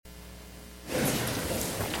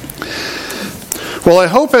Well, I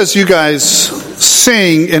hope as you guys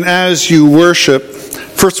sing and as you worship,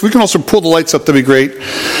 first, we can also pull the lights up, that'd be great.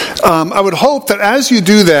 I would hope that as you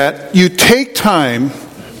do that, you take time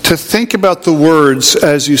to think about the words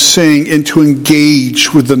as you sing and to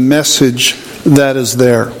engage with the message that is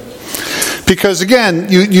there. Because again,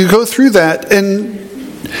 you go through that, and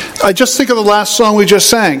I just think of the last song we just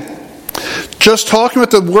sang. Just talking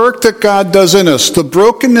about the work that God does in us, the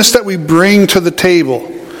brokenness that we bring to the table,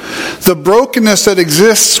 the brokenness that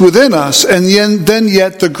exists within us, and then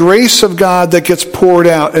yet the grace of God that gets poured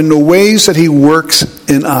out in the ways that He works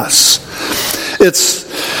in us.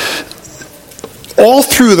 It's all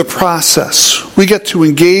through the process. We get to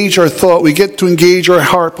engage our thought, we get to engage our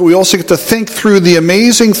heart, but we also get to think through the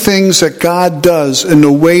amazing things that God does and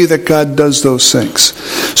the way that God does those things.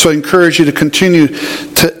 So I encourage you to continue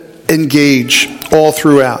to engage all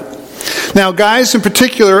throughout. Now, guys, in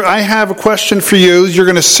particular, I have a question for you. You're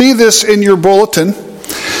going to see this in your bulletin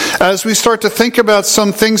as we start to think about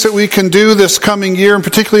some things that we can do this coming year, and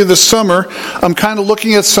particularly this summer. I'm kind of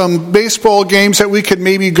looking at some baseball games that we could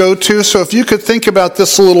maybe go to. So if you could think about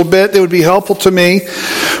this a little bit, it would be helpful to me.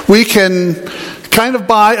 We can kind of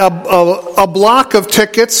buy a block of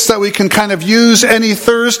tickets that we can kind of use any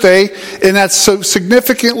Thursday, and that's so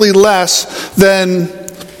significantly less than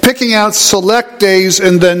picking out select days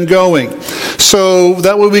and then going. So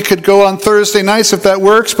that way we could go on Thursday nights if that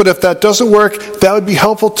works, but if that doesn't work, that would be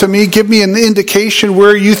helpful to me. Give me an indication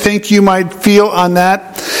where you think you might feel on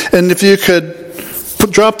that. And if you could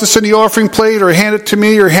drop this in the offering plate or hand it to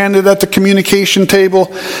me or hand it at the communication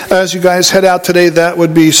table as you guys head out today, that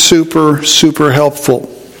would be super, super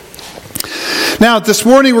helpful. Now, this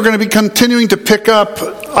morning we're going to be continuing to pick up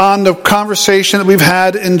on the conversation that we've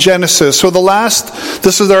had in Genesis. So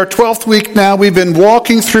this is our 12th week now. We've been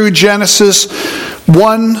walking through Genesis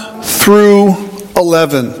 1 through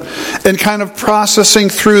 11 and kind of processing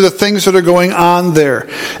through the things that are going on there.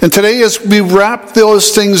 And today, as we wrap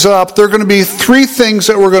those things up, there are going to be three things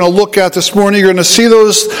that we're going to look at this morning. You're going to see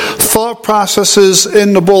those thought processes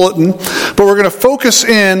in the bulletin, but we're going to focus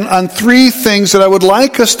in on three things that I would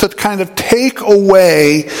like us to kind of take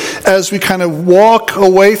away as we kind of walk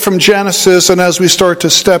away from Genesis and as we start to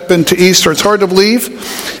step into Easter. It's hard to believe.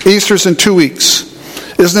 Easter's in 2 weeks.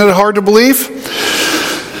 Isn't it hard to believe?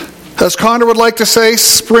 As Connor would like to say,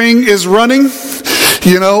 spring is running.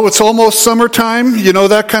 You know, it's almost summertime. You know,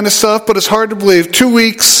 that kind of stuff. But it's hard to believe. 2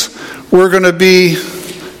 weeks, we're going to be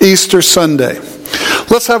Easter Sunday.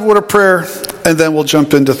 Let's have a word of prayer, and then we'll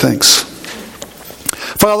jump into things.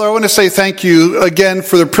 Father, I want to say thank you again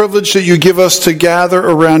for the privilege that you give us to gather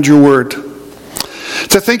around your word.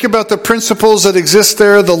 To think about the principles that exist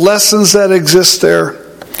there, the lessons that exist there.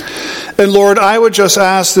 And Lord, I would just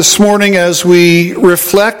ask this morning as we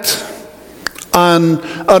reflect on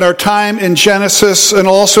our time in Genesis, and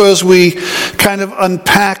also as we kind of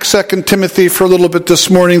unpack 2 Timothy for a little bit this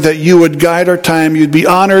morning, that you would guide our time. You'd be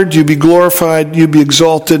honored, you'd be glorified, you'd be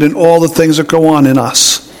exalted in all the things that go on in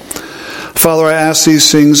us. Father, I ask these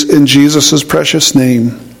things in Jesus' precious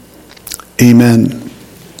name. Amen.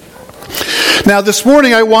 Now this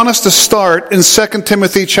morning I want us to start in 2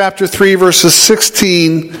 Timothy chapter 3 verses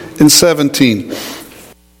 16 and 17.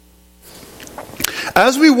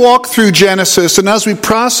 As we walk through Genesis and as we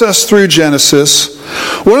process through Genesis,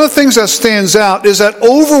 one of the things that stands out is that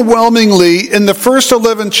overwhelmingly in the first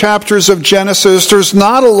 11 chapters of Genesis, there's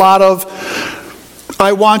not a lot of,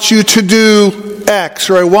 I want you to do X,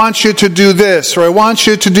 or I want you to do this, or I want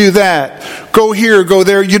you to do that. Go here, go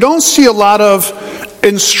there. You don't see a lot of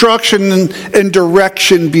instruction and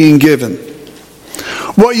direction being given.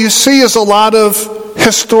 What you see is a lot of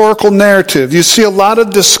historical narrative. You see a lot of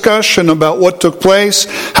discussion about what took place,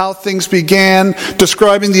 how things began,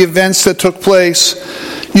 describing the events that took place.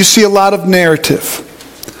 You see a lot of narrative.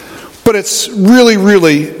 But it's really,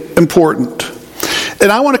 really important.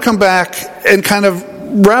 And I want to come back and kind of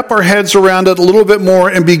wrap our heads around it a little bit more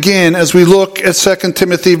and begin as we look at 2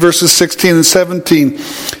 Timothy verses 16 and 17.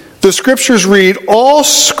 The scriptures read, all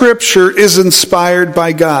scripture is inspired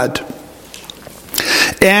by God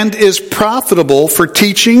and is profitable for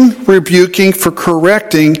teaching, rebuking, for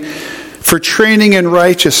correcting, for training in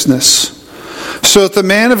righteousness, so that the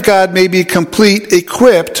man of God may be complete,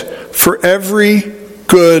 equipped for every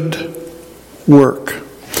good work.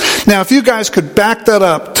 Now, if you guys could back that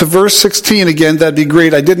up to verse 16 again, that'd be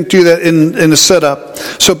great. I didn't do that in the setup.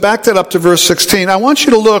 So back that up to verse 16. I want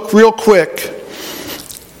you to look real quick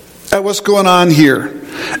at what's going on here.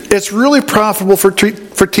 It's really profitable for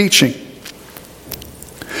teaching.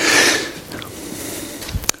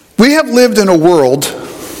 We have lived in a world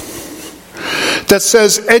that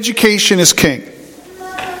says education is king.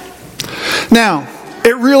 Now,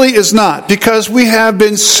 it really is not, because we have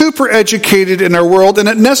been super educated in our world, and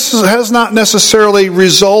it has not necessarily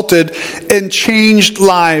resulted in changed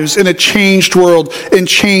lives, in a changed world, in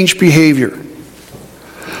changed behavior.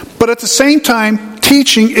 But at the same time,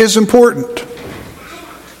 teaching is important.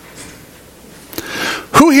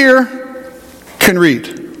 Who here can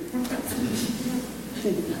read?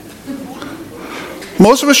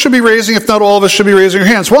 Most of us should be raising, if not all of us should be raising your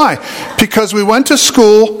hands. Why? Because we went to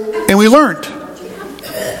school and we learned.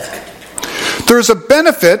 There's a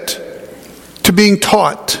benefit to being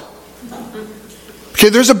taught. Okay,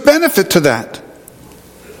 there's a benefit to that.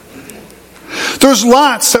 There's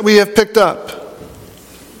lots that we have picked up.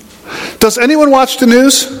 Does anyone watch the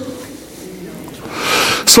news?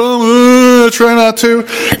 Some try not to.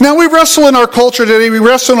 Now, we wrestle in our culture today, we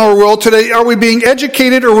wrestle in our world today. Are we being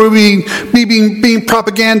educated, or are we being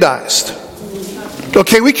propagandized?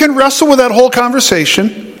 Okay, we can wrestle with that whole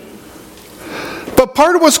conversation. But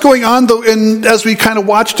part of what's going on, though, as we kind of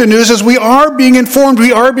watch the news, is we are being informed,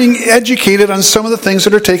 we are being educated on some of the things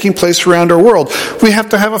that are taking place around our world. We have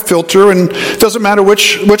to have a filter, and it doesn't matter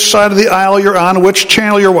which side of the aisle you're on, which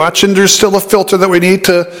channel you're watching, there's still a filter that we need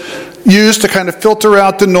to use to kind of filter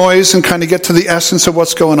out the noise and kind of get to the essence of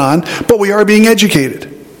what's going on. But we are being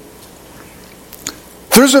educated.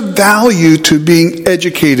 There's a value to being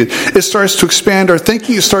educated. It starts to expand our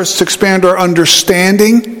thinking, it starts to expand our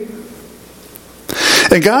understanding.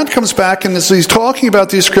 And God comes back, and as He's talking about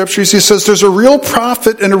these scriptures, He says there's a real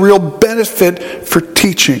profit and a real benefit for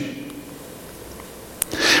teaching.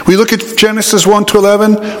 We look at Genesis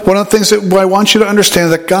 1-11. One of the things that I want you to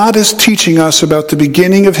understand, that God is teaching us about the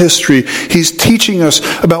beginning of history. He's teaching us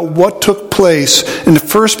about what took place in the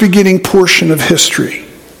first beginning portion of history.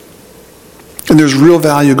 And there's real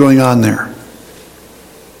value going on there.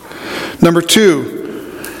 Number 2.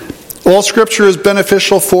 All Scripture is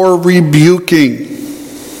beneficial for rebuking.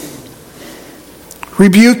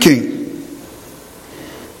 Rebuking.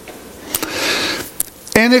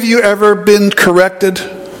 Any of you ever been corrected?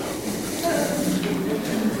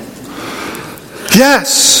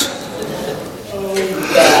 Yes.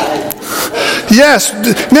 Yes.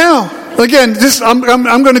 Now, again,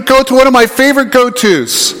 I'm going to go to one of my favorite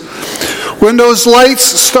go-tos. When those lights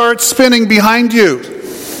start spinning behind you,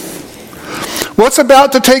 what's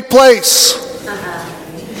about to take place?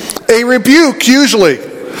 A rebuke, usually.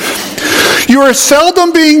 You are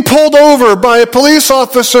seldom being pulled over by a police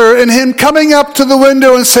officer and him coming up to the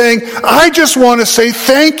window and saying, I just want to say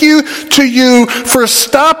thank you to you for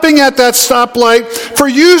stopping at that stoplight, for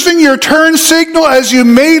using your turn signal as you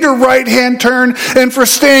made a right-hand turn, and for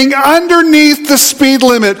staying underneath the speed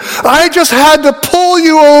limit. I just had to pull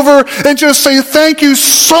you over and just say thank you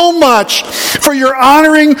so much for your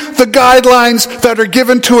honoring the guidelines that are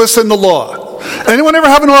given to us in the law. Anyone ever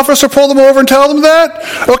have an officer pull them over and tell them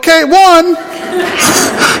that? Okay, one.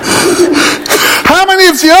 How many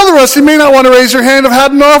of the other us, you may not want to raise your hand, have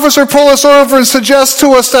had an officer pull us over and suggest to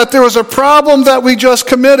us that there was a problem that we just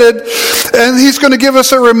committed, and he's going to give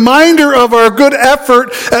us a reminder of our good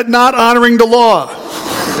effort at not honoring the law?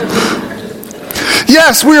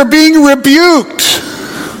 Yes, we are being rebuked.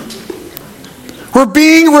 We're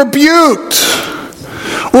being rebuked.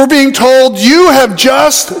 We're being told, you have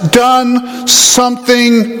just done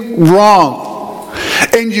something wrong,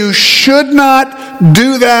 and you should not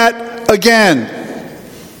do that again.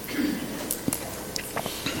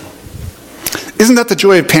 Isn't that the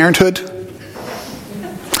joy of parenthood?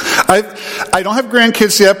 I don't have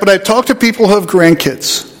grandkids yet, but I've talked to people who have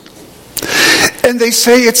grandkids. And they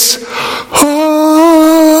say it's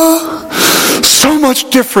so much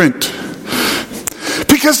different.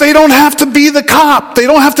 Because they don't have to be the cop. They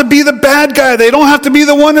don't have to be the bad guy. They don't have to be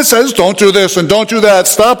the one that says, don't do this and don't do that.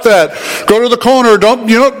 Stop that. Go to the corner.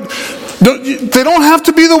 They don't have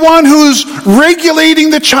to be the one who's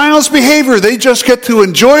regulating the child's behavior. They just get to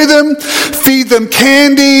enjoy them, feed them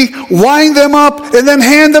candy, wind them up, and then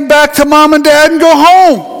hand them back to mom and dad and go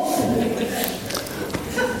home.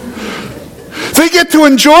 They get to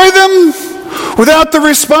enjoy them without the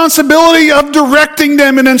responsibility of directing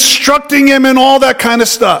them and instructing them and all that kind of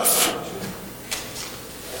stuff.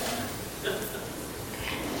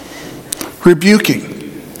 Rebuking.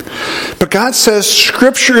 But God says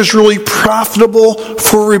Scripture is really profitable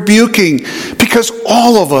for rebuking because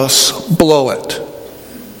all of us blow it.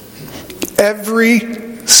 Every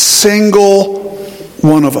single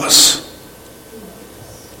one of us.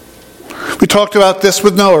 We talked about this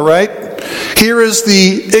with Noah, right? Here is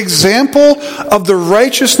the example of the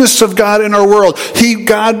righteousness of God in our world.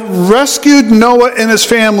 God rescued Noah and his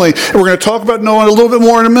family. And we're going to talk about Noah a little bit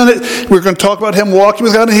more in a minute. We're going to talk about him walking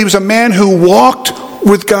with God. And he was a man who walked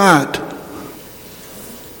with God.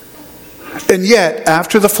 And yet,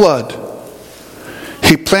 after the flood,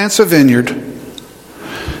 he plants a vineyard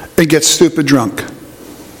and gets stupid drunk.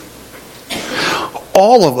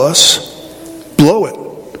 All of us blow it.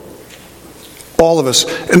 All of us.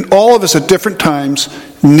 And all of us at different times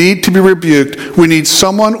need to be rebuked. We need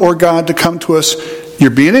someone or God to come to us.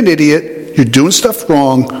 You're being an idiot. You're doing stuff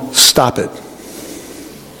wrong. Stop it.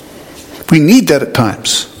 We need that at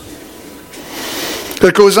times.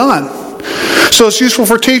 It goes on. So it's useful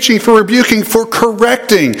for teaching, for rebuking, for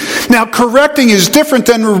correcting. Now, correcting is different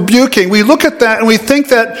than rebuking. We look at that and we think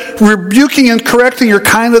that rebuking and correcting are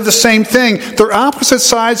kind of the same thing. They're opposite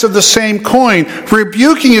sides of the same coin.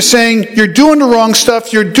 Rebuking is saying, you're doing the wrong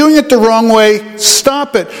stuff, you're doing it the wrong way,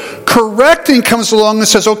 stop it. Correcting comes along and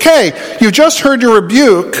says, okay, you just heard your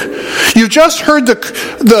rebuke, you just heard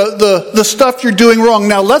the stuff you're doing wrong.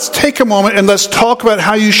 Now let's take a moment and let's talk about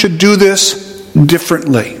how you should do this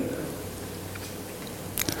differently.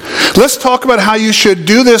 Let's talk about how you should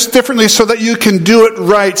do this differently so that you can do it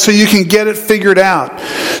right, so you can get it figured out.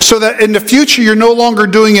 So that in the future you're no longer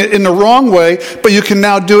doing it in the wrong way, but you can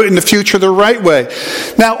now do it in the future the right way.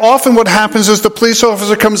 Now often what happens is the police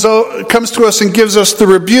officer comes to us and gives us the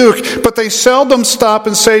rebuke, but they seldom stop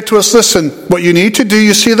and say to us, listen, what you need to do,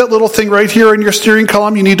 you see that little thing right here in your steering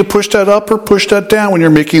column, you need to push that up or push that down when you're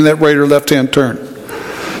making that right or left hand turn.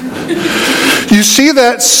 You see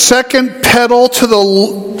that second pedal to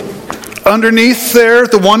the underneath there,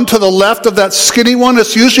 the one to the left of that skinny one,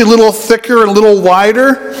 it's usually a little thicker and a little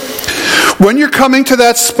wider. When you're coming to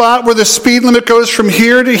that spot where the speed limit goes from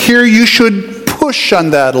here to here, you should push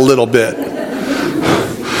on that a little bit.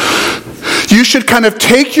 You should kind of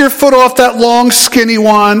take your foot off that long skinny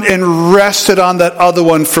one and rest it on that other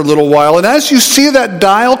one for a little while. And as you see that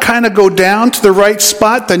dial kind of go down to the right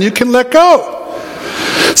spot, then you can let go.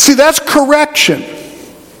 See, that's correction.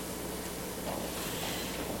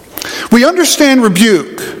 We understand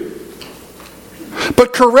rebuke,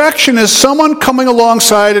 but correction is someone coming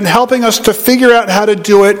alongside and helping us to figure out how to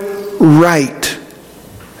do it right.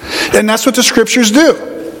 And that's what the Scriptures do.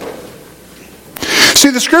 See,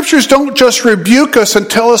 the Scriptures don't just rebuke us and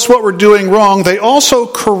tell us what we're doing wrong. They also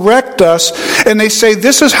correct us, and they say,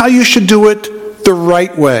 this is how you should do it the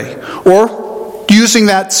right way. Or, using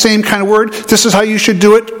that same kind of word, this is how you should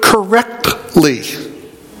do it correctly.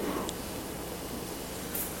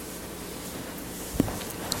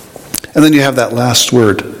 And then you have that last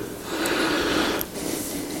word.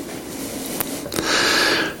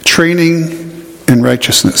 Training in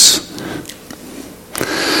righteousness.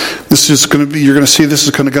 This is going to be, you're going to see this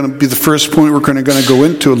is going to be the first point we're going to go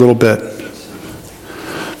into a little bit.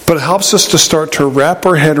 But it helps us to start to wrap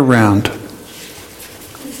our head around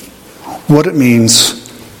what it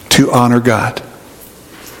means to honor God.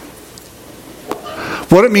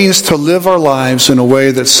 What it means to live our lives in a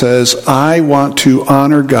way that says, I want to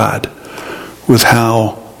honor God with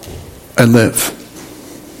how I live.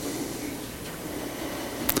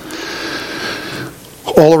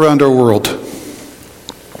 All around our world,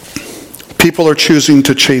 people are choosing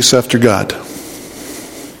to chase after God.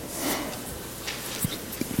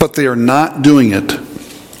 But they are not doing it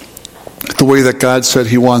the way that God said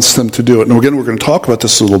He wants them to do it. And again, we're going to talk about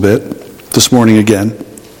this a little bit this morning again.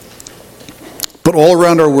 But all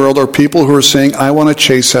around our world are people who are saying, I want to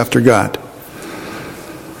chase after God.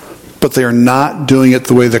 But they are not doing it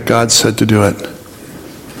the way that God said to do it.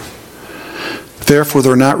 Therefore,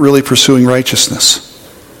 they're not really pursuing righteousness.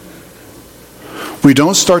 We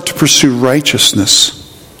don't start to pursue righteousness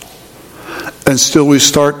until we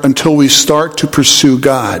start to pursue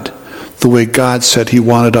God the way God said He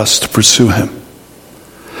wanted us to pursue Him.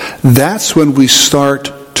 That's when we start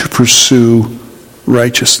to pursue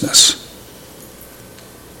righteousness.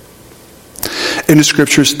 And the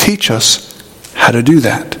Scriptures teach us how to do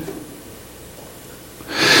that.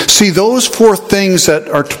 See, those four things that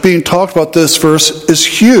are being talked about this verse is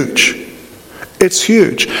huge. It's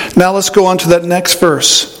huge. Now let's go on to that next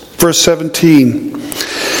verse, verse 17.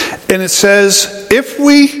 And it says, if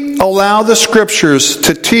we allow the Scriptures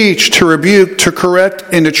to teach, to rebuke, to correct,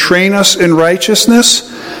 and to train us in righteousness,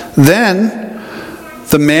 then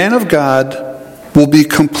the man of God will be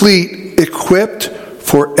complete, equipped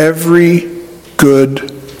for every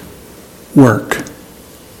good work.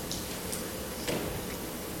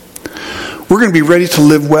 We're going to be ready to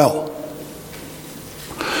live well.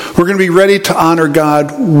 We're going to be ready to honor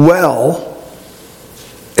God well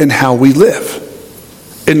in how we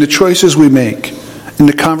live, in the choices we make, in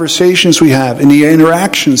the conversations we have, in the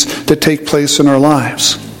interactions that take place in our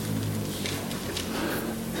lives.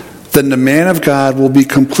 Then the man of God will be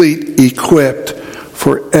complete, equipped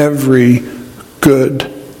for every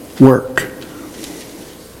good work.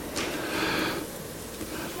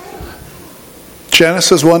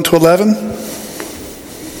 Genesis 1 to 11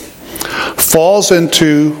 falls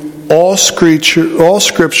into all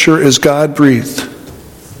scripture is God-breathed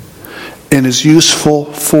and is useful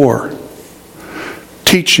for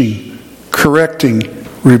teaching, correcting,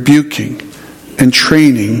 rebuking, and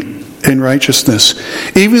training in righteousness.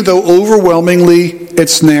 Even though overwhelmingly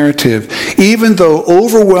it's narrative, even though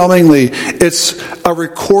overwhelmingly it's a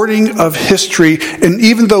recording of history, and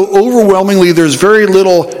even though overwhelmingly there's very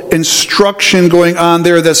little instruction going on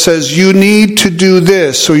there that says you need to do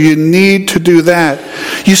this or you need to do that,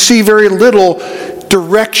 you see very little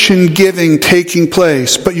direction giving taking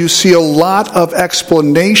place, but you see a lot of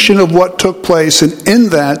explanation of what took place, and in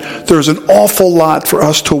that there's an awful lot for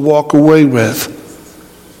us to walk away with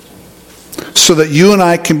so that you and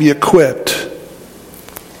I can be equipped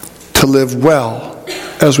to live well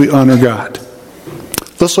as we honor God.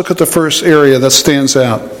 Let's look at the first area that stands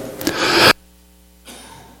out.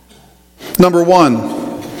 Number one,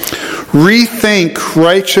 rethink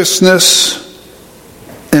righteousness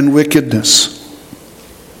and wickedness.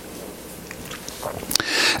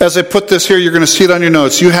 As I put this here, you're going to see it on your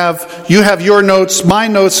notes. You have your notes, my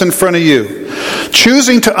notes in front of you.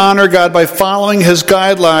 Choosing to honor God by following His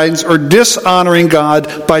guidelines or dishonoring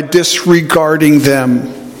God by disregarding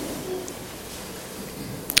them.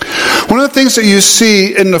 One of the things that you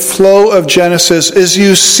see in the flow of Genesis is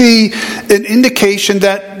you see an indication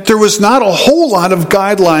that there was not a whole lot of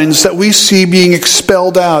guidelines that we see being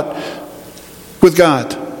expelled out with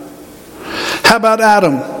God. How about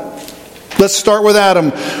Adam? Let's start with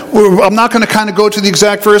Adam. I'm not going to kind of go to the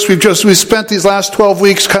exact verse. We spent these last 12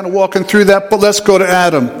 weeks kind of walking through that, but let's go to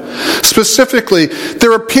Adam. Specifically,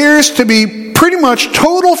 there appears to be pretty much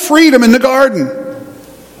total freedom in the garden.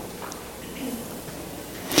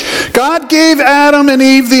 God gave Adam and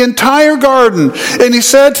Eve the entire garden, and He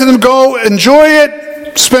said to them, go enjoy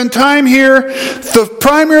it, spend time here. The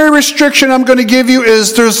primary restriction I'm going to give you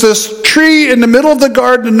is there's this tree in the middle of the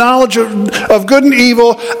garden, the knowledge of good and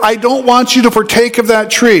evil. I don't want you to partake of that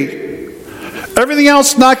tree. Everything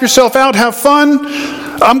else, knock yourself out, have fun.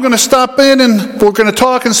 I'm going to stop in and we're going to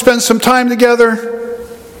talk and spend some time together.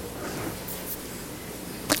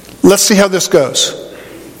 Let's see how this goes.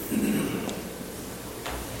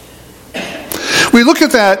 We look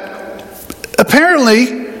at that.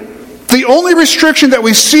 Apparently, the only restriction that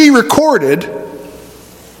we see recorded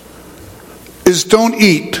is don't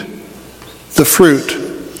eat the fruit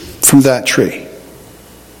from that tree.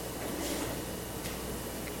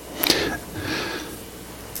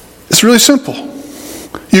 It's really simple.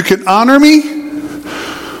 You can honor me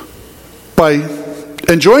by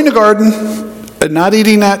enjoying the garden and not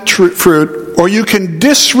eating that fruit, or you can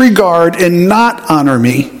disregard and not honor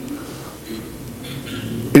me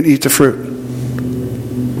and eat the fruit.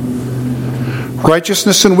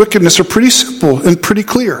 Righteousness and wickedness are pretty simple and pretty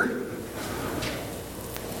clear.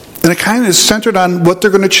 And it kind of is centered on what they're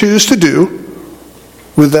going to choose to do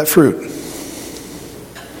with that fruit.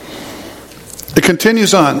 It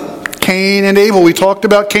continues on. Cain and Abel. We talked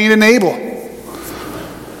about Cain and Abel.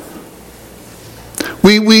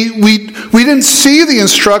 We didn't see the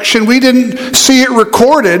instruction. We didn't see it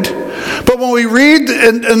recorded. But when we read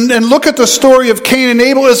and look at the story of Cain and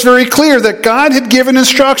Abel, it's very clear that God had given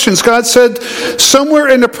instructions. God said, somewhere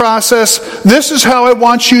in the process, this is how I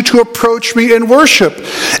want you to approach me in worship.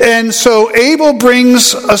 And so Abel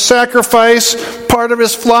brings a sacrifice, part of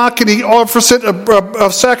his flock, and he offers it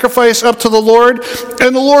a sacrifice up to the Lord.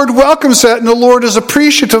 And the Lord welcomes that, and the Lord is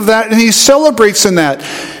appreciative of that, and He celebrates in that.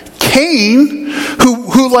 Cain,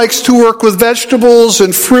 who likes to work with vegetables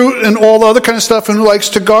and fruit and all the other kind of stuff, and who likes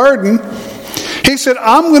to garden, he said,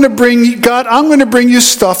 I'm going to bring you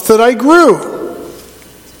stuff that I grew.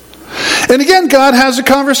 And again, God has a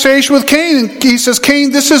conversation with Cain, and He says,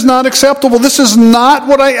 Cain, this is not acceptable. This is not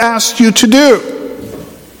what I asked you to do.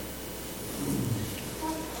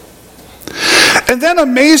 And then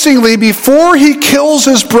amazingly, before he kills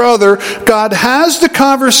his brother, God has the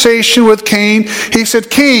conversation with Cain. He said,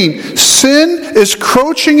 Cain, sin is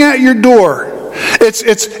crouching at your door.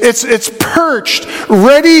 It's perched,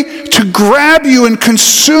 ready to grab you and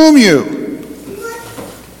consume you.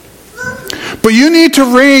 But you need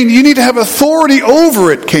to reign. You need to have authority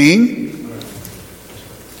over it, Cain.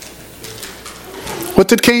 What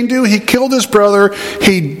did Cain do? He killed his brother.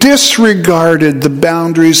 He disregarded the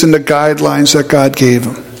boundaries and the guidelines that God gave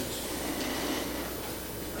him.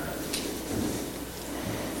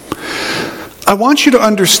 I want you to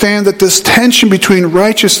understand that this tension between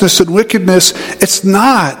righteousness and wickedness, it's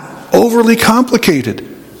not overly complicated.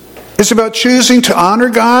 It's about choosing to honor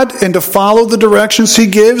God and to follow the directions He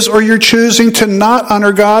gives, or you're choosing to not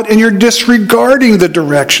honor God and you're disregarding the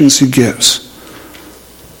directions He gives.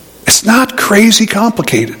 It's not crazy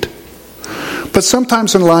complicated. But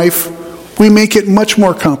sometimes in life, we make it much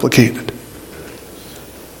more complicated.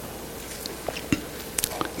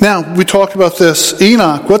 Now, we talked about this.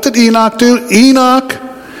 Enoch. What did Enoch do? Enoch,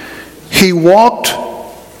 he walked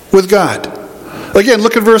with God. Again,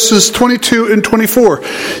 look at verses 22 and 24.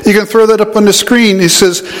 You can throw that up on the screen. He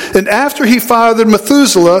says, and after he fathered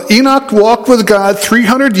Methuselah, Enoch walked with God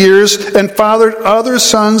 300 years and fathered other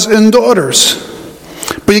sons and daughters.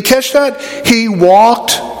 But you catch that? He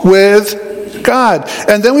walked with God.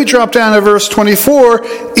 And then we drop down to verse 24.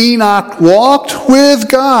 Enoch walked with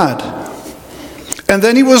God. And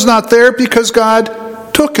then he was not there because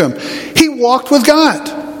God took him. He walked with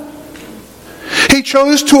God. He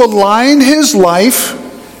chose to align his life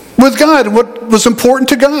with God and what was important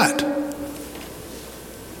to God.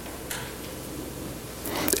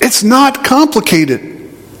 It's not complicated.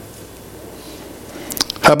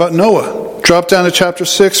 How about Noah? Drop down to chapter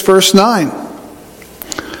 6, verse 9.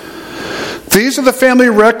 These are the family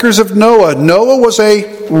records of Noah. Noah was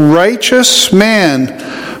a righteous man,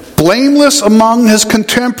 blameless among his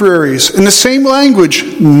contemporaries. In the same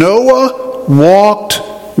language, Noah walked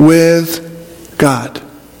with God.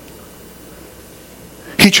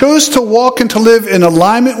 He chose to walk and to live in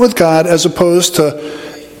alignment with God as opposed to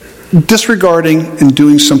disregarding and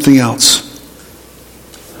doing something else.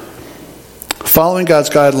 Following God's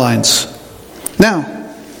guidelines. Now,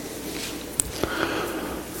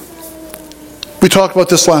 we talked about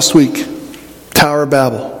this last week. Tower of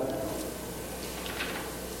Babel.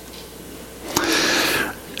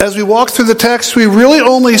 As we walk through the text, we really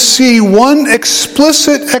only see one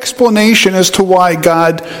explicit explanation as to why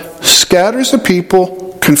God scatters the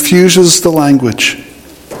people, confuses the language.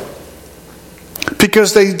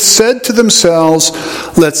 Because they said to themselves,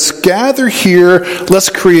 let's gather here, let's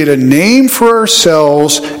create a name for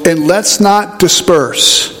ourselves, and let's not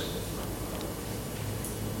disperse.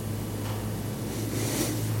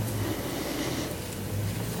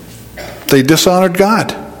 They dishonored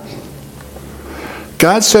God.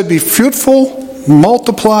 God said, be fruitful,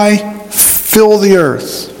 multiply, fill the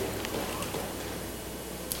earth.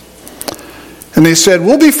 And they said,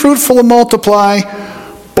 we'll be fruitful and multiply,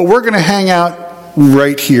 but we're going to hang out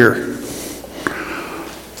right here.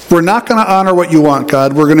 We're not going to honor what you want,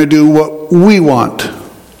 God. We're going to do what we want.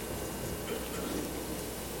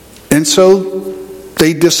 And so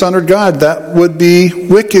they dishonored God. That would be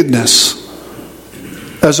wickedness.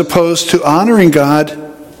 As opposed to honoring God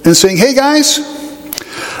and saying, hey guys,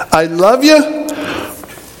 I love you,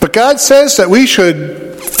 but God says that we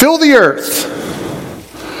should fill the earth.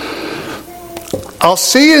 I'll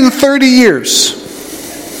see you in 30 years.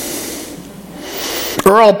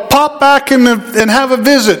 Or I'll pop back and have a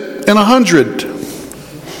visit in 100.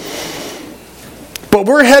 But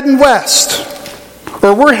we're heading west.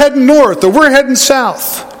 Or we're heading north. Or we're heading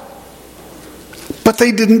south. But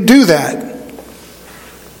they didn't do that.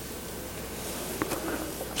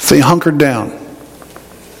 They hunkered down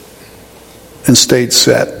and stayed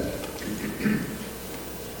set.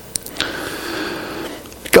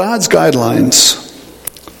 God's guidelines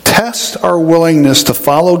test our willingness to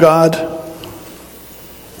follow God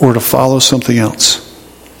or to follow something else.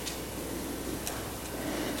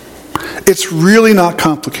 It's really not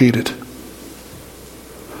complicated.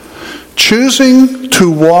 Choosing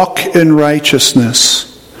to walk in righteousness,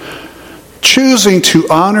 choosing to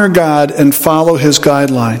honor God and follow His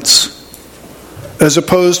guidelines, as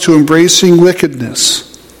opposed to embracing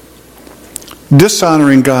wickedness,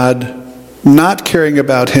 dishonoring God, not caring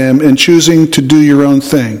about Him, and choosing to do your own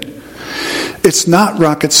thing. It's not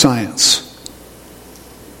rocket science.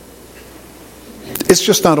 It's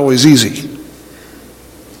just not always easy.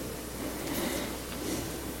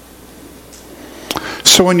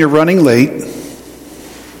 So when you're running late,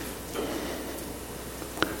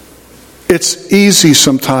 it's easy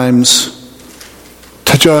sometimes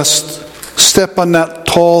to just step on that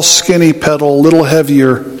tall, skinny pedal, a little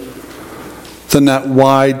heavier than that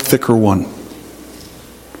wide, thicker one.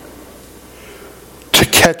 To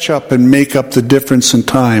catch up and make up the difference in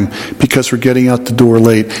time because we're getting out the door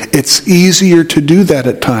late. It's easier to do that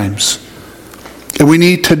at times. And we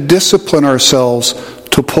need to discipline ourselves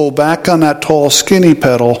to pull back on that tall, skinny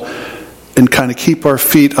pedal and kind of keep our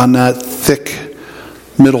feet on that thick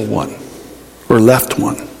middle one or left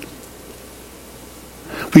one.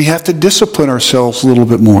 We have to discipline ourselves a little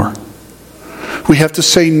bit more. We have to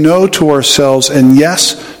say no to ourselves and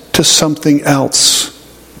yes to something else.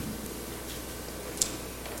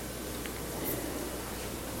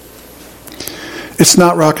 It's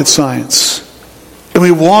not rocket science. And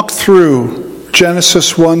we walk through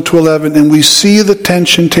Genesis 1 to 11 and we see the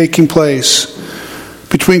tension taking place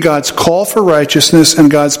between God's call for righteousness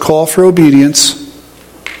and God's call for obedience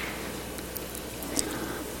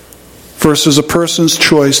versus a person's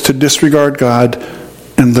choice to disregard God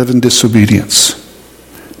and live in disobedience.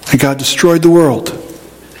 And God destroyed the world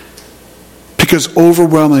because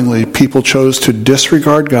overwhelmingly people chose to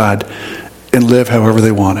disregard God and live however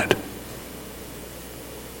they wanted.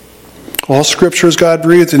 All Scripture is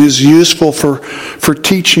God-breathed and is useful for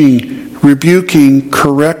teaching, rebuking,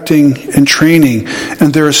 correcting, and training.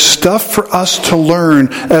 And there is stuff for us to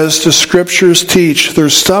learn as the Scriptures teach.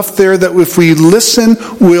 There's stuff there that if we listen,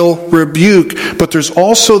 we'll rebuke. But there's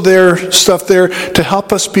also stuff there to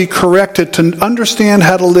help us be corrected, to understand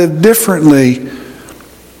how to live differently,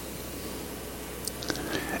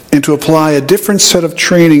 and to apply a different set of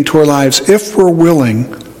training to our lives if we're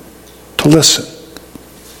willing to listen.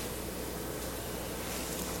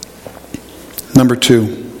 Number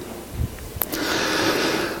 2,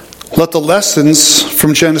 let the lessons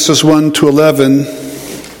from Genesis 1 to 11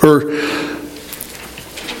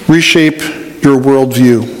 reshape your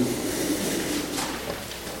worldview.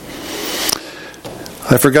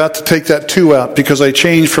 I forgot to take that 2 out because I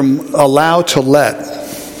changed from allow to let.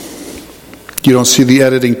 You don't see the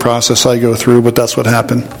editing process I go through, but that's what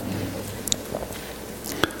happened.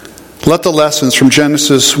 Let the lessons from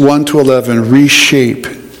Genesis 1 to 11 reshape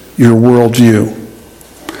your worldview.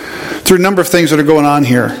 There are a number of things that are going on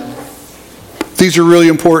here. These are really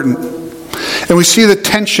important. And we see the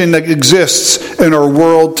tension that exists in our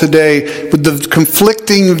world today with the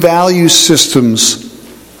conflicting value systems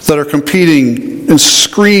that are competing and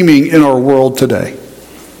screaming in our world today.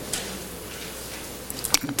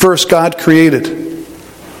 First, God created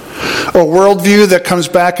a worldview that comes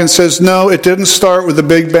back and says, no, it didn't start with the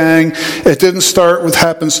Big Bang. It didn't start with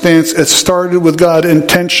happenstance. It started with God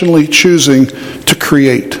intentionally choosing to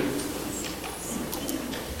create.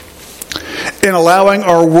 And allowing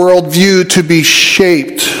our worldview to be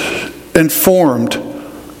shaped and formed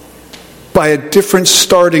by a different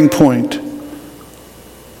starting point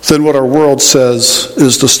than what our world says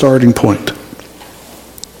is the starting point.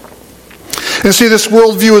 And see, this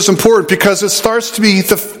worldview is important because it starts to be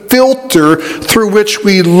the filter through which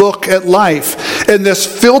we look at life. And this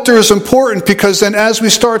filter is important because then as we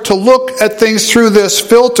start to look at things through this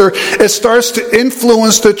filter, it starts to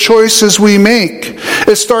influence the choices we make.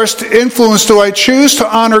 It starts to influence, do I choose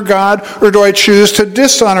to honor God or do I choose to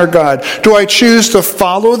dishonor God? Do I choose to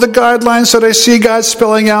follow the guidelines that I see God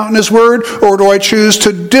spelling out in His Word, or do I choose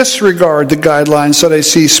to disregard the guidelines that I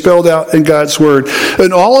see spelled out in God's Word?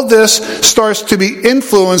 And all of this starts to be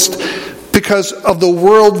influenced because of the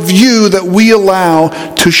worldview that we allow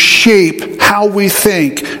to shape how we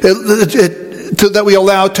think, that we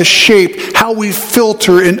allow to shape how we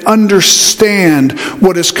filter and understand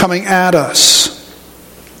what is coming at us.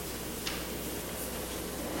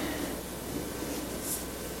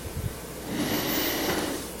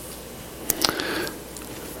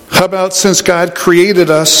 How about since God created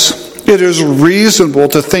us, it is reasonable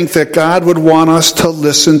to think that God would want us to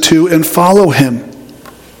listen to and follow Him.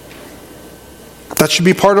 That should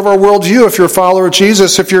be part of our worldview if you're a follower of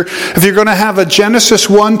Jesus. If you're going to have a Genesis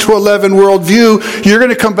 1 to 11 worldview, you're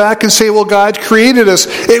going to come back and say, well, God created us.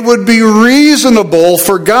 It would be reasonable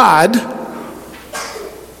for God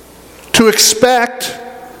to expect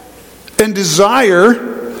and desire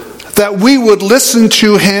that we would listen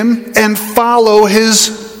to Him and follow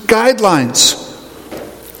His guidelines.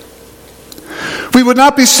 We would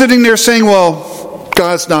not be sitting there saying, well,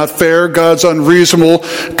 God's not fair, God's unreasonable,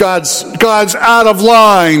 God's out of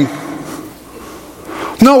line.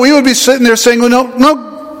 No, we would be sitting there saying, well,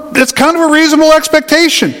 no, it's kind of a reasonable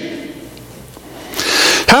expectation.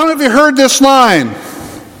 How many of you heard this line?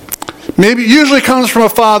 Maybe it usually comes from a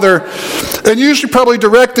father and usually probably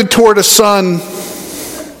directed toward a son.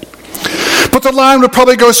 But the line would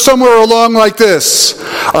probably go somewhere along like this.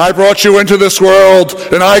 I brought you into this world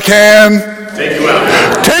and I can take you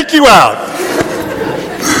out. Take you out.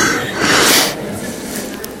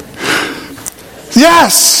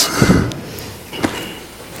 Yes.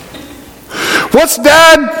 What's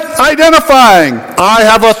Dad identifying? I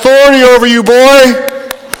have authority over you, boy.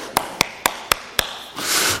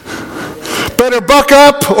 Better buck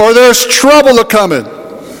up or there's trouble a-coming.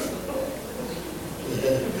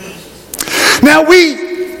 Now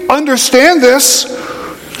we understand this.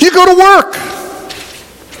 You go to work.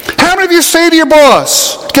 How many of you say to your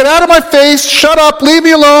boss, get out of my face, shut up, leave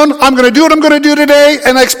me alone, I'm going to do what I'm going to do today,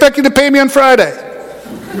 and I expect you to pay me on Friday?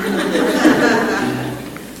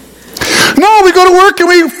 No, we go to work and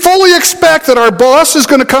we fully expect that our boss is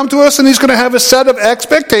going to come to us and he's going to have a set of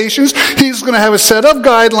expectations. He's going to have a set of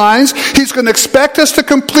guidelines. He's going to expect us to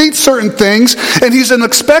complete certain things, and he's going to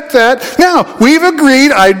expect that. Now, we've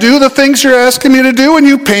agreed, I do the things you're asking me to do, and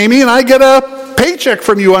you pay me, and I get a paycheck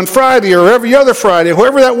from you on Friday or every other Friday,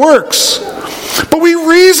 however that works. But we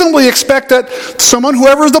reasonably expect that someone,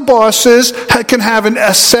 whoever the boss is, can have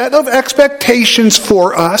a set of expectations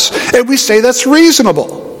for us, and we say that's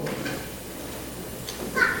reasonable.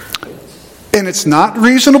 And it's not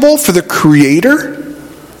reasonable for the Creator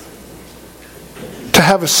to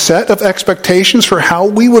have a set of expectations for how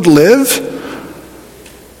we would live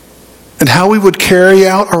and how we would carry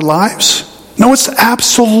out our lives? No, it's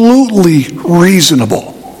absolutely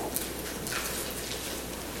reasonable.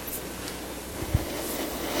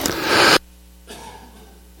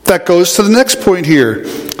 That goes to the next point here.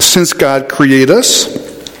 Since God created us,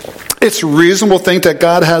 it's reasonable to think that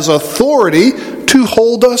God has authority to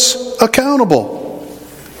hold us accountable.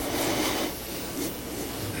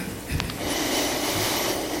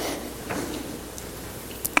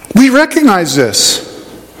 We recognize this.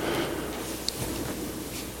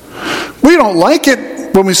 We don't like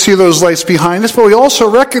it when we see those lights behind us, but we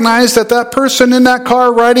also recognize that that person in that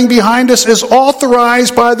car riding behind us is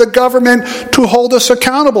authorized by the government to hold us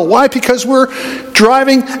accountable. Why? Because we're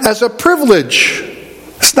driving as a privilege.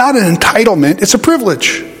 It's not an entitlement, it's a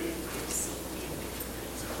privilege.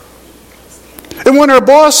 And when our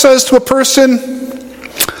boss says to a person,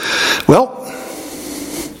 well,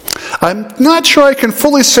 I'm not sure I can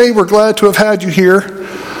fully say we're glad to have had you here,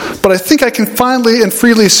 but I think I can finally and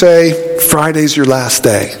freely say, Friday's your last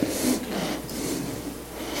day.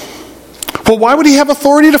 Well, why would he have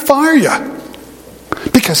authority to fire you?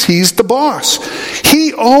 Because he's the boss.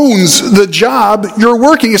 He owns the job you're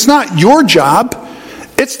working. It's not your job.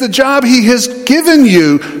 It's the job he has given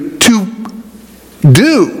you to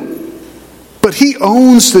do. But he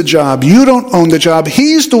owns the job. You don't own the job.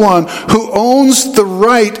 He's the one who owns the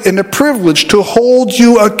right and the privilege to hold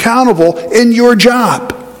you accountable in your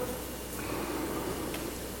job.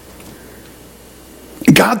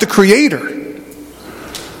 God, the Creator,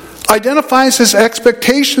 identifies his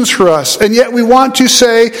expectations for us, and yet we want to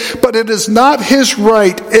say, but it is not his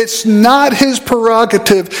right, it's not his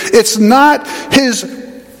prerogative, it's not his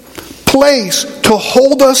place to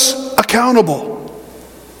hold us accountable.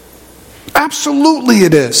 Absolutely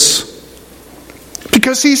it is.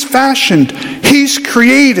 Because he's fashioned, he's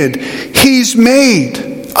created, he's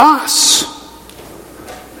made us.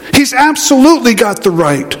 He's absolutely got the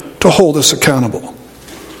right to hold us accountable.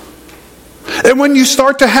 And when you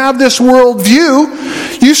start to have this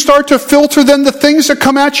worldview, you start to filter then the things that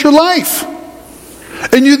come at your life.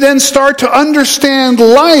 And you then start to understand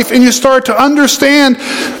life, and you start to understand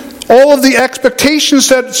all of the expectations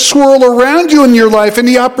that swirl around you in your life and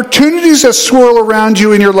the opportunities that swirl around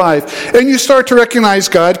you in your life. And you start to recognize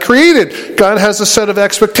God created. God has a set of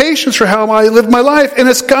expectations for how I live my life, and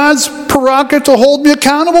it's God's prerogative to hold me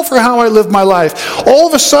accountable for how I live my life. All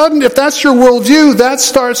of a sudden, if that's your worldview, that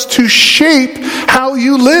starts to shape how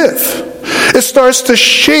you live. It starts to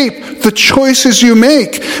shape the choices you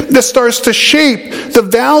make. It starts to shape the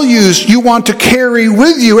values you want to carry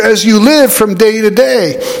with you as you live from day to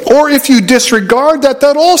day. Or if you disregard that,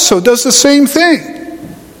 that also does the same thing.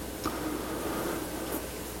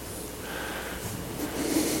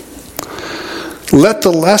 Let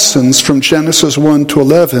the lessons from Genesis 1 to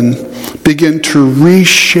 11 begin to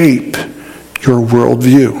reshape your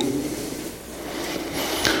worldview.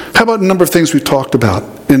 How about a number of things we talked about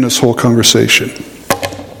in this whole conversation?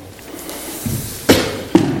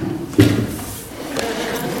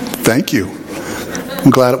 Thank you.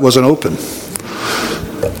 I'm glad it wasn't open.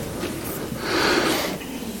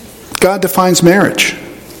 God defines marriage.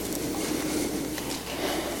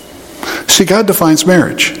 See, God defines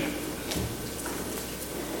marriage.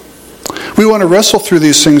 We want to wrestle through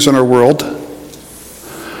these things in our world.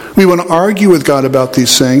 We want to argue with God about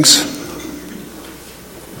these things.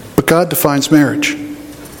 But God defines marriage.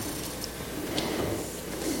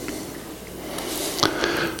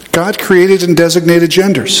 God created and designated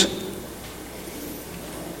genders.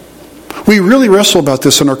 We really wrestle about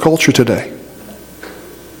this in our culture today.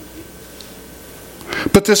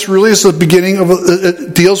 But this really is the beginning of,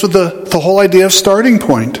 it deals with the whole idea of starting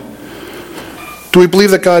point. Do we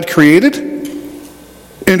believe that God created?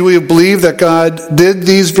 And do we believe that God did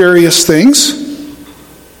these various things?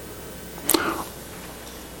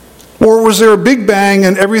 Or was there a big bang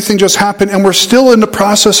and everything just happened and we're still in the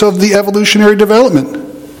process of the evolutionary development?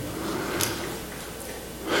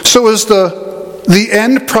 So is the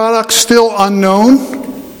end product still unknown?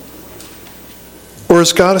 Or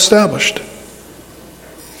is God established?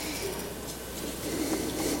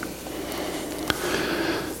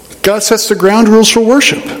 God sets the ground rules for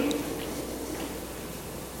worship.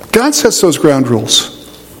 God sets those ground rules.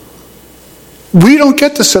 We don't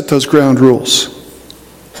get to set those ground rules.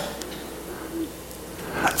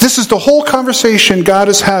 This is the whole conversation God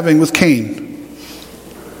is having with Cain.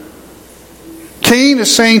 Cain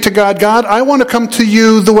is saying to God, God, I want to come to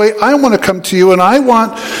you the way I want to come to you, and I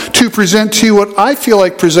want to present to you what I feel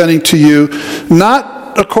like presenting to you,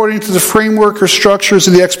 not according to the framework or structures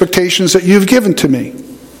and the expectations that you've given to me.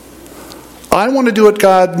 I want to do it,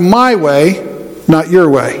 God, my way, not your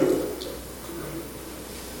way.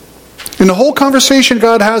 And the whole conversation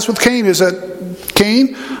God has with Cain is that,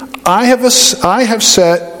 Cain, I have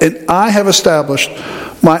set and I have established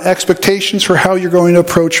my expectations for how you're going to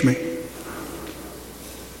approach me.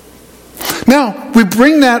 Now, we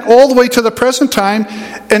bring that all the way to the present time,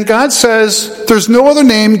 and God says, there's no other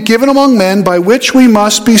name given among men by which we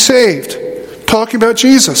must be saved. Talking about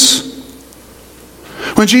Jesus.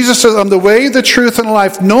 When Jesus says, I'm the way, the truth, and the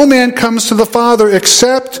life, no man comes to the Father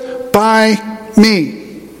except by me.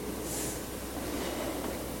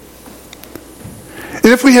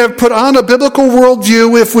 And if we have put on a biblical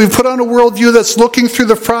worldview, if we've put on a worldview that's looking through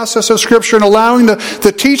the process of Scripture and allowing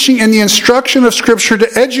the teaching and the instruction of Scripture to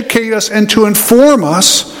educate us and to inform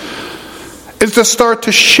us, and to start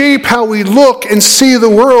to shape how we look and see the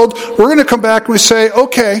world, we're going to come back and we say,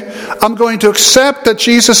 okay, I'm going to accept that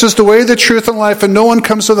Jesus is the way, the truth, and life, and no one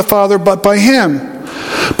comes to the Father but by Him.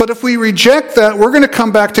 But if we reject that, we're going to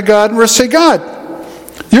come back to God and we're going to say, God,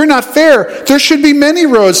 you're not fair. There should be many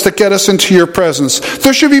roads that get us into your presence.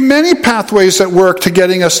 There should be many pathways that work to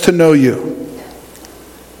getting us to know you.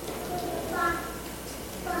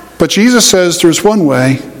 But Jesus says there's one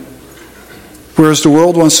way, whereas the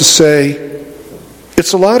world wants to say,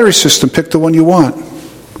 it's a lottery system, pick the one you want.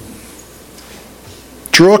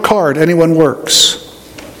 Draw a card, anyone works.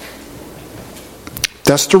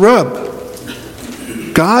 That's the rub.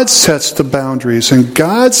 God sets the boundaries and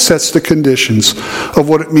God sets the conditions of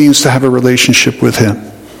what it means to have a relationship with Him.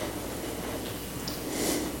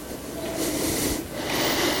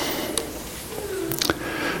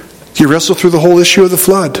 You wrestle through the whole issue of the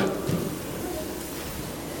flood.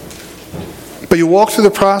 But you walk through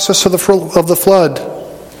the process of the flood.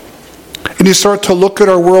 And you start to look at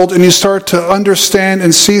our world and you start to understand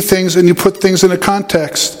and see things and you put things in a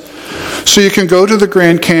context. So you can go to the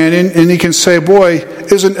Grand Canyon and you can say, boy,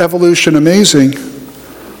 isn't evolution amazing?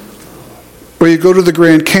 Or you go to the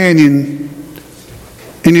Grand Canyon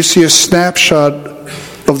and you see a snapshot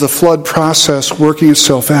of the flood process working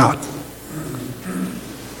itself out.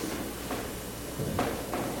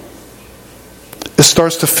 It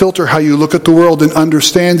starts to filter how you look at the world and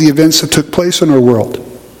understand the events that took place in our world.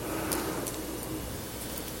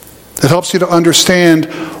 It helps you to understand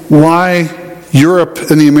why Europe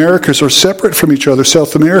and the Americas are separate from each other,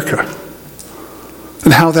 South America,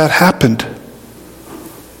 and how that happened.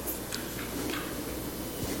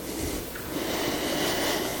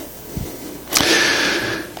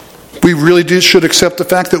 We really should accept the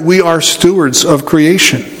fact that we are stewards of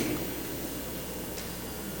creation.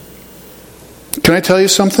 Can I tell you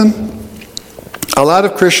something? A lot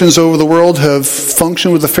of Christians over the world have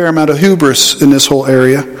functioned with a fair amount of hubris in this whole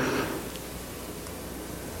area,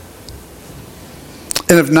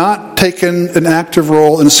 and have not taken an active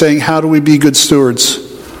role in saying, how do we be good stewards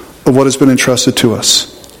of what has been entrusted to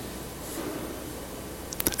us?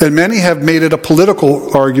 And many have made it a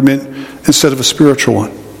political argument instead of a spiritual one.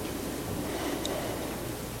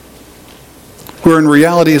 Where in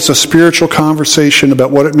reality it's a spiritual conversation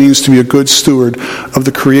about what it means to be a good steward of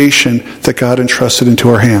the creation that God entrusted into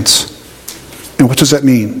our hands. And what does that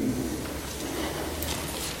mean?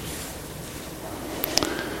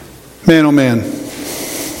 Man, oh man.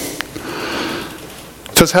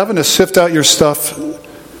 Does having to sift out your stuff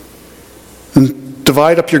and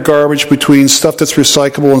divide up your garbage between stuff that's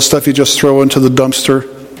recyclable and stuff you just throw into the dumpster,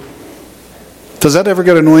 does that ever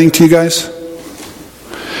get annoying to you guys?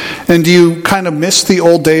 And do you kind of miss the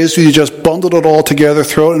old days where you just bundled it all together,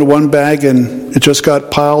 throw it into one bag, and it just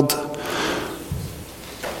got piled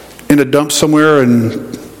in a dump somewhere?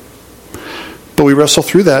 But we wrestle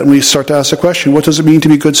through that and we start to ask the question, what does it mean to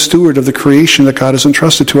be a good steward of the creation that God has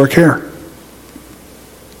entrusted to our care?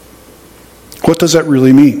 What does that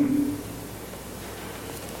really mean?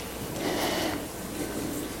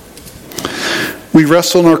 We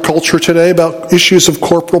wrestle in our culture today about issues of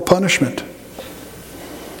corporal punishment.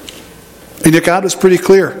 And yet God is pretty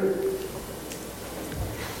clear.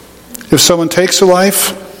 If someone takes a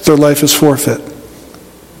life, their life is forfeit.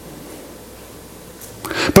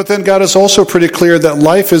 But then God is also pretty clear that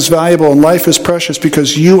life is valuable and life is precious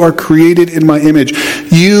because you are created in my image.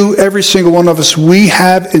 You, every single one of us, we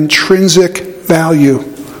have intrinsic value.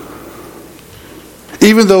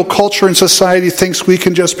 Even though culture and society thinks we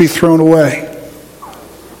can just be thrown away.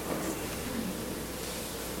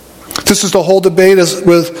 This is the whole debate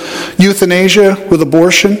with euthanasia, with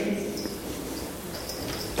abortion.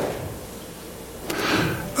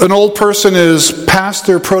 An old person is past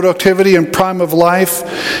their productivity and prime of life.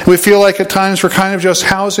 And we feel like at times we're kind of just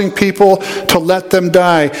housing people to let them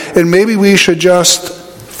die. And maybe we should just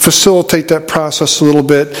facilitate that process a little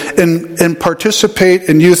bit and participate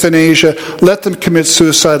in euthanasia. Let them commit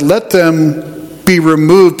suicide. Let them be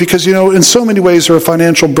removed. Because, in so many ways they're a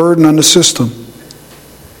financial burden on the system.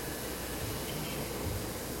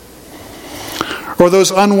 Or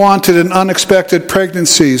those unwanted and unexpected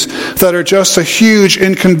pregnancies that are just a huge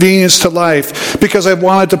inconvenience to life because I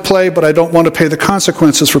wanted to play, but I don't want to pay the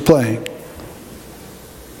consequences for playing.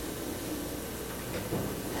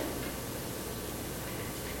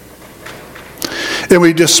 And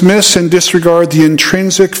we dismiss and disregard the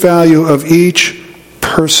intrinsic value of each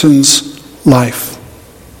person's life.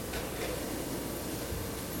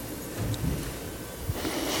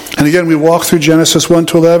 And again, we walk through Genesis 1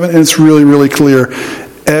 to 11, and it's really, really clear.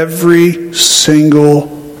 Every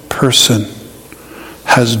single person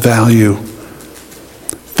has value.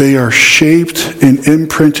 They are shaped and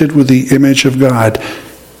imprinted with the image of God.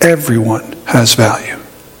 Everyone has value.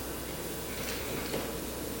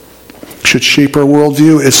 It should shape our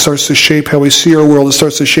worldview. It starts to shape how we see our world. It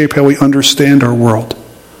starts to shape how we understand our world.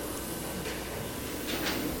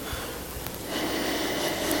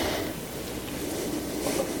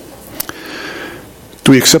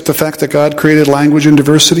 Do we accept the fact that God created language and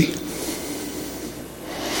diversity?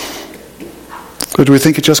 Or do we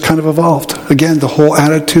think it just kind of evolved? Again, the whole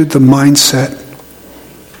attitude, the mindset.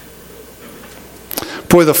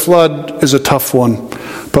 Boy, the flood is a tough one.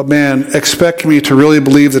 But man, expect me to really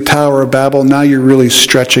believe the Tower of Babel. Now you're really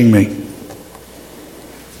stretching me.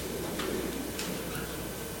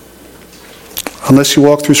 Unless you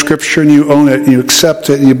walk through Scripture and you own it and you accept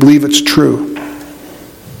it and you believe it's true.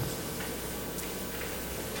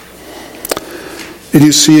 And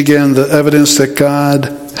you see again the evidence that God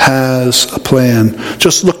has a plan.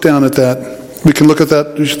 Just look down at that. We can look at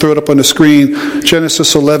that. You should throw it up on the screen.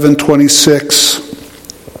 Genesis 11:26.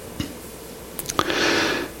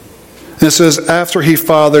 And it says, after he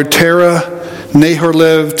fathered Terah,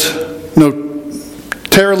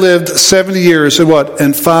 Terah lived 70 years and what?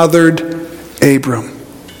 And fathered Abram.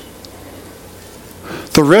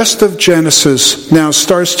 The rest of Genesis now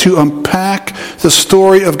starts to unpack the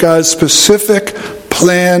story of God's specific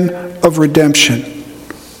plan of redemption.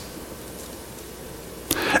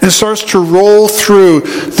 And starts to roll through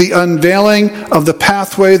the unveiling of the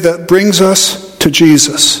pathway that brings us to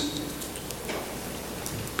Jesus.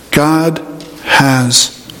 God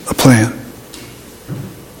has a plan.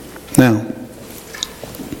 Now,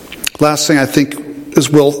 last thing I think is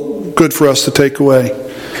good for us to take away.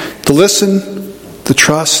 To listen, to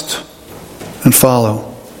trust, and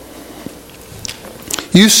follow.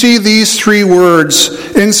 You see these three words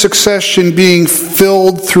in succession being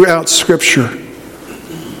filled throughout Scripture.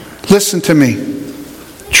 Listen to me.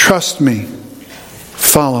 Trust me.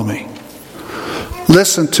 Follow me.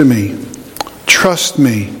 Listen to me. Trust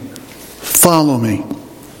me. Follow me.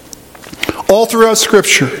 All throughout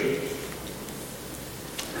Scripture.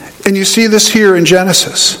 And you see this here in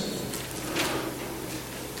Genesis.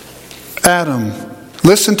 Adam,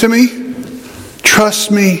 listen to me.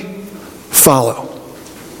 Trust me. Follow.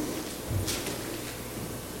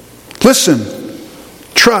 Listen,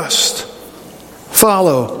 trust,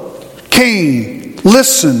 follow. Cain,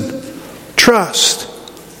 listen, trust,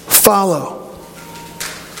 follow.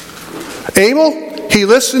 Abel, he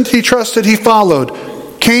listened, he trusted, he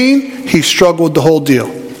followed. Cain, he struggled the whole deal.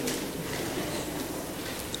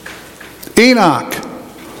 Enoch,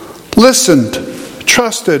 listened,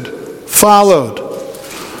 trusted, followed.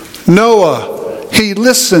 Noah, he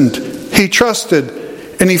listened, he trusted,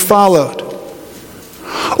 and he followed.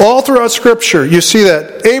 All throughout Scripture, you see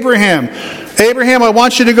that. Abraham, I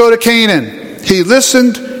want you to go to Canaan. He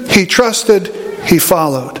listened, he trusted, he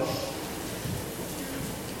followed.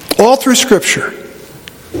 All through Scripture.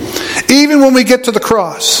 Even when we get to the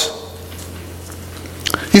cross,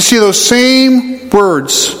 you see those same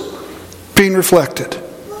words being reflected.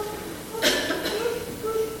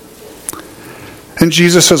 And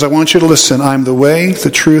Jesus says, I want you to listen. I'm the way,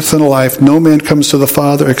 the truth, and the life. No man comes to the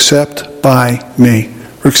Father except by me.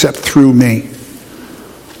 Or except through me.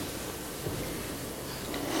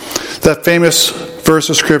 That famous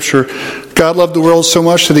verse of Scripture, God loved the world so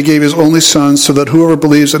much that he gave his only Son so that whoever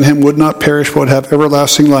believes in him would not perish but would have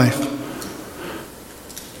everlasting life.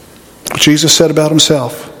 what Jesus said about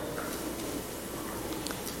himself.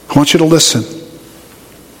 I want you to listen.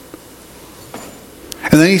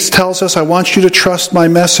 And then he tells us, I want you to trust my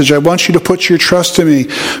message. I want you to put your trust in me.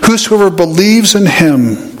 Whosoever believes in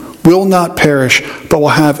him will not perish, but will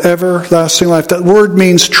have everlasting life. That word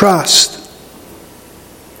means trust.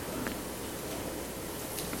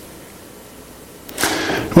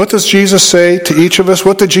 What does Jesus say to each of us?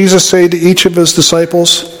 What did Jesus say to each of his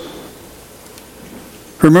disciples?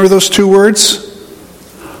 Remember those two words?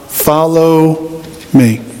 Follow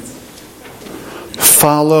me.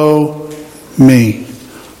 Follow me.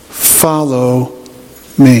 Follow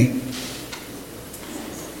me.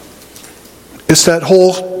 It's that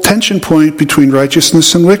whole tension point between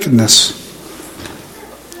righteousness and wickedness.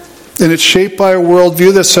 And it's shaped by a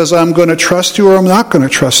worldview that says, I'm going to trust you or I'm not going to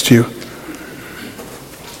trust you.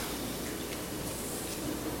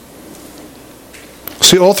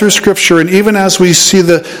 See, all through Scripture, and even as we see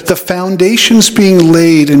the foundations being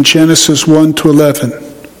laid in Genesis 1 to 11,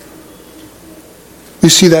 we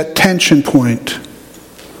see that tension point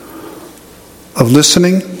of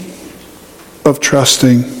listening, of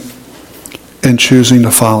trusting, and choosing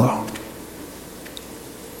to follow.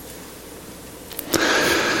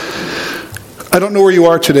 I don't know where you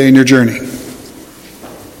are today in your journey.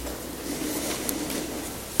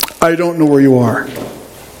 I don't know where you are.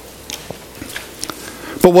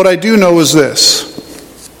 But what I do know is this.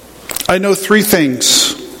 I know three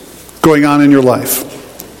things going on in your life.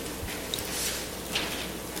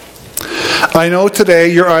 I know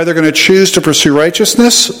today you're either going to choose to pursue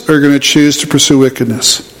righteousness or you're going to choose to pursue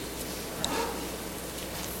wickedness.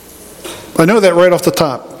 I know that right off the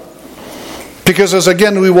top. Because as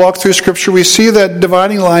again we walk through Scripture, we see that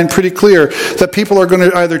dividing line pretty clear. That people are going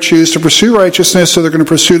to either choose to pursue righteousness or they're going to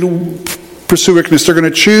pursue wickedness. They're going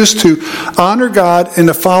to choose to honor God and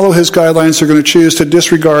to follow his guidelines. They're going to choose to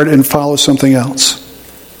disregard and follow something else.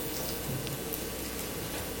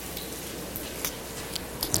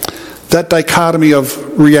 That dichotomy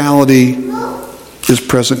of reality is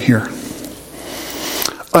present here.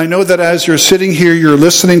 I know that as you're sitting here, you're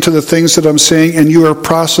listening to the things that I'm saying and you are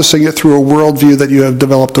processing it through a worldview that you have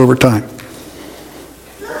developed over time.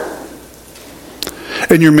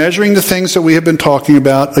 And you're measuring the things that we have been talking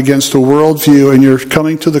about against a worldview, and you're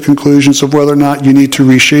coming to the conclusions of whether or not you need to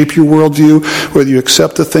reshape your worldview, whether you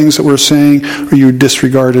accept the things that we're saying, or you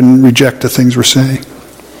disregard and reject the things we're saying.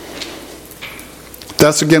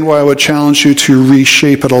 That's again why I would challenge you to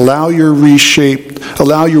reshape it. Allow your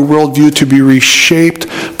worldview to be reshaped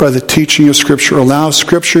by the teaching of Scripture. Allow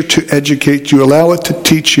Scripture to educate you. Allow it to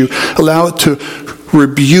teach you. Allow it to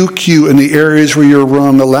rebuke you in the areas where you're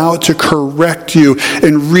wrong. Allow it to correct you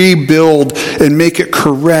and rebuild and make it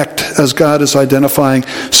correct as God is identifying,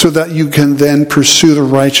 so that you can then pursue the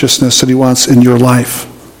righteousness that he wants in your life.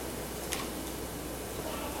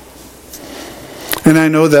 And I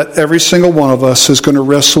know that every single one of us is going to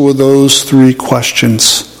wrestle with those three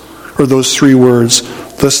questions, or those three words: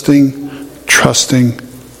 listening, trusting,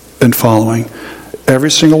 and following.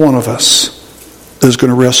 Every single one of us is going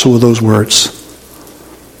to wrestle with those words.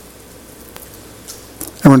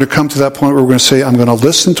 And we're going to come to that point where we're going to say, I'm going to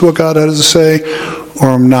listen to what God has to say, or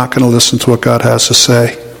I'm not going to listen to what God has to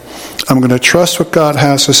say. I'm going to trust what God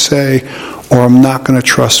has to say, or I'm not going to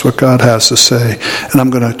trust what God has to say. And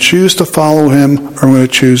I'm going to choose to follow him, or I'm going to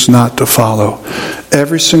choose not to follow.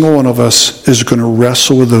 Every single one of us is going to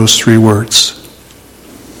wrestle with those three words.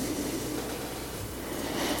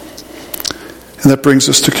 And that brings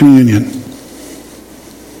us to communion.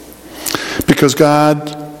 Because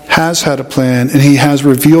God has had a plan, and he has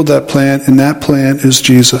revealed that plan, and that plan is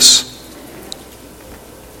Jesus.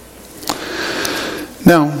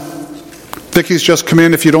 Now, Vicky's just come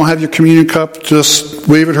in. If you don't have your communion cup, just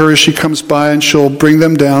wave at her as she comes by and she'll bring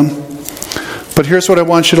them down. But here's what I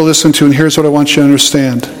want you to listen to, and here's what I want you to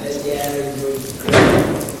understand.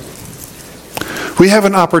 We have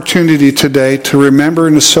an opportunity today to remember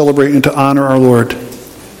and to celebrate and to honor our Lord.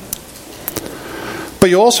 But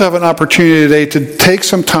you also have an opportunity today to take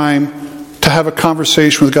some time to have a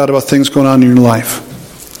conversation with God about things going on in your life.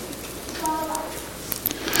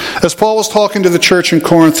 As Paul was talking to the church in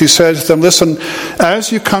Corinth, he said to them, listen,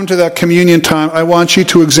 as you come to that communion time, I want you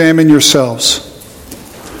to examine yourselves,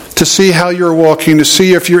 to see how you're walking, to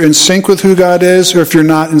see if you're in sync with who God is or if you're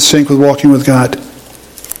not in sync with walking with God.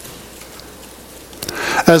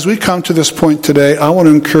 As we come to this point today, I want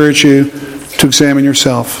to encourage you to examine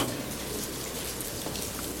yourself.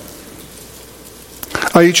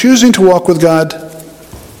 Are you choosing to walk with God?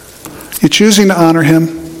 Are you choosing to honor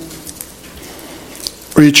him?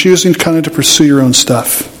 Or are you choosing kind of to pursue your own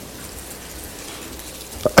stuff?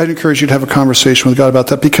 I'd encourage you to have a conversation with God about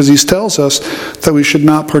that, because he tells us that we should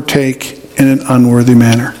not partake in an unworthy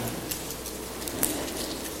manner.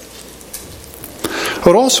 I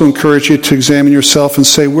would also encourage you to examine yourself and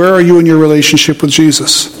say, where are you in your relationship with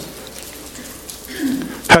Jesus?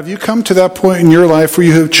 Have you come to that point in your life where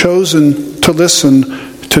you have chosen to listen,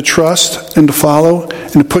 to trust, and to follow,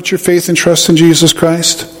 and to put your faith and trust in Jesus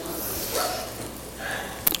Christ?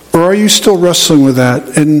 Or are you still wrestling with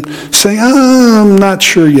that and saying, I'm not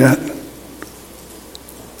sure yet?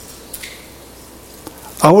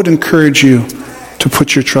 I would encourage you to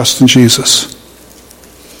put your trust in Jesus.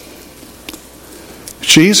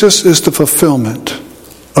 Jesus is the fulfillment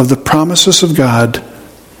of the promises of God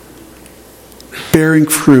bearing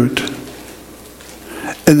fruit,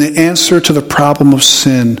 and the answer to the problem of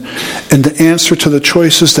sin, and the answer to the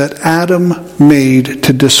choices that Adam made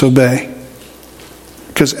to disobey.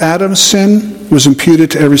 Because Adam's sin was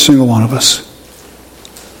imputed to every single one of us.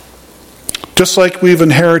 Just like we've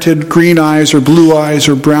inherited green eyes or blue eyes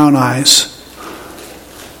or brown eyes,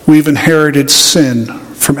 we've inherited sin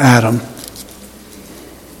from Adam.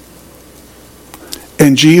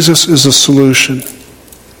 And Jesus is the solution.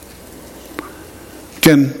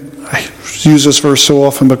 Again, I use this verse so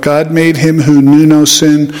often, but God made him who knew no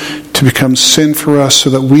sin to become sin for us so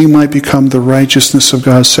that we might become the righteousness of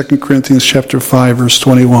God. 2 Corinthians chapter 5, verse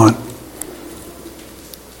 21.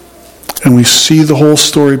 And we see the whole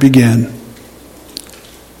story begin.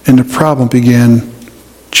 And the problem began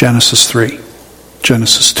Genesis 3,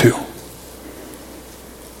 Genesis 2.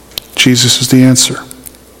 Jesus is the answer.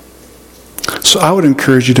 So I would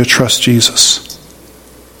encourage you to trust Jesus.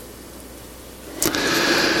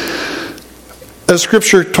 As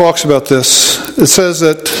Scripture talks about this, it says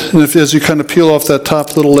that, and as you kind of peel off that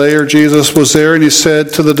top little layer, Jesus was there and he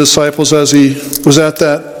said to the disciples as he was at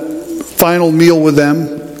that final meal with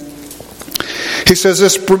them, he says,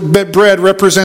 this bread represents